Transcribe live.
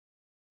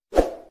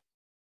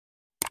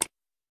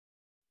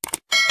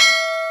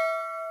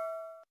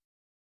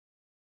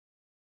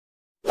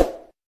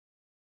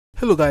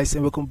Hello guys,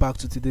 and welcome back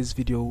to today's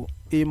video.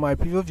 In my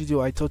previous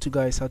video I taught you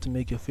guys how to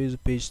make your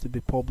Facebook page to be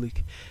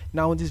public.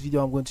 Now in this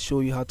video I'm going to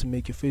show you how to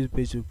make your Facebook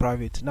page to be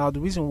private. Now the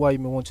reason why you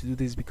may want to do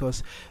this is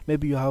because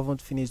maybe you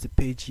haven't finished the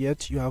page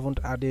yet, you haven't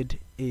added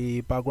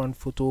a background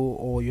photo,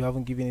 or you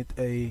haven't given it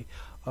a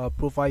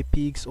profile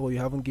pics, or you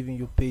haven't given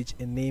your page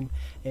a name,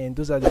 and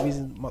those are the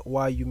reasons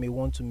why you may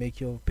want to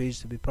make your page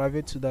to be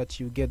private, so that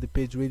you get the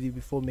page ready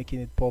before making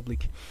it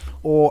public.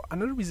 Or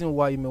another reason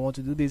why you may want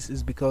to do this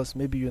is because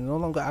maybe you're no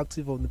longer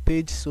active on the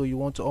page, so you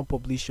want to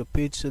unpublish your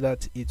page so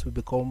that it will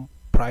become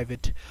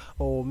private.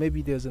 Or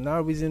maybe there's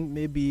another reason,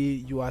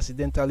 maybe you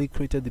accidentally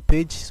created the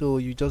page, so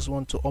you just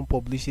want to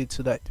unpublish it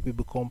so that it will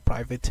become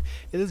private.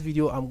 In this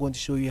video I'm going to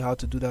show you how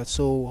to do that.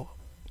 So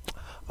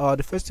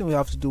the first thing we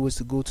have to do is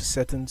to go to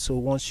settings. So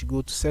once you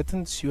go to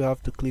settings, you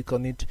have to click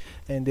on it,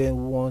 and then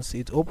once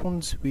it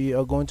opens, we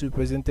are going to be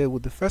presented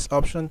with the first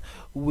option,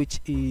 which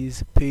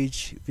is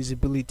page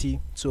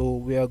visibility. So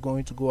we are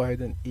going to go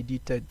ahead and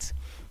edit it.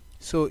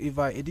 So if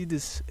I edit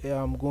this,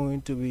 I'm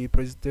going to be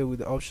presented with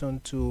the option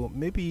to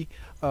maybe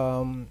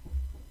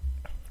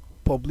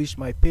publish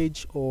my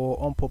page or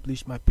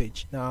unpublish my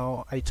page.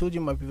 Now I told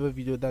you in my previous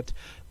video that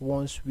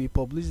once we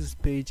publish this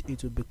page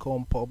it will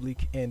become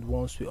public, and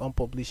once we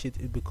unpublish it,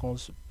 it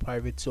becomes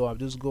private. So I'll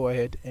just go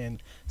ahead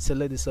and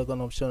select the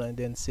second option and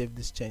then save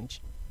this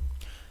change.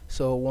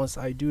 So once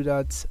I do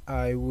that,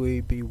 I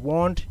will be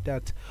warned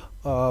that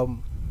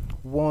when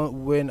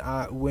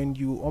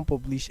you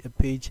unpublish a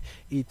page,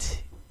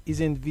 it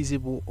isn't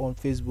visible on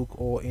Facebook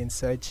or in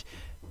search.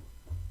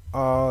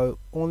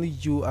 Only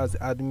you as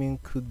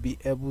admin could be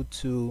able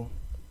to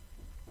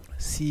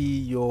see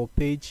your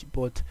page,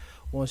 but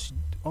once you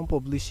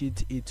unpublish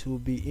it, it will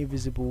be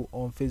invisible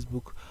on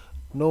Facebook.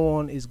 No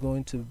one is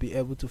going to be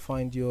able to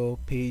find your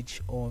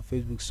page on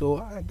Facebook.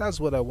 So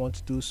that's what I want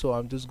to do. So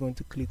I'm just going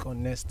to click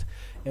on next,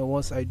 and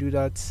once I do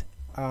that,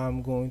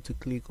 I'm going to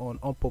click on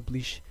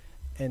unpublish,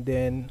 and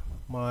then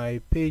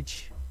my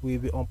page will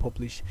be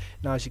unpublished.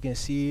 Now as you can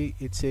see,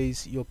 it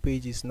says your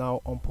page is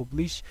now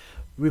unpublished.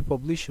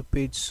 Republish your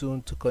page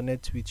soon to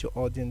connect with your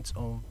audience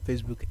on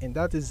Facebook, and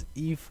that is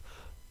if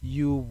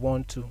you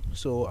want to.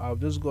 So I'll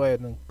just go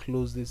ahead and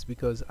close this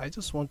because I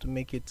just want to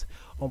make it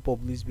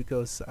unpublished,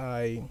 because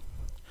I'm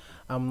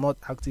not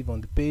active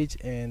on the page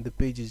and the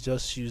page is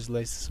just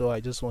useless, so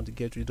I just want to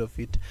get rid of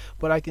it.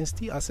 But I can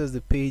still access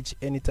the page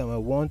anytime I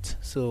want,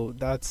 so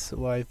that's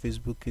why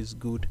Facebook is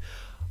good.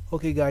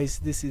 Okay guys,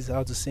 this is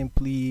how to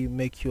simply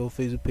make your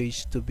Facebook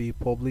page to be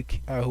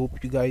public. I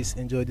hope you guys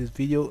enjoyed this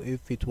video.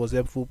 If it was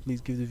helpful,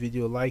 please give the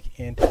video a like,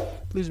 and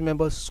please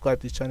remember to subscribe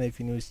to the channel if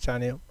you're new to this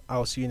channel.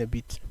 I'll see you in a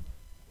bit.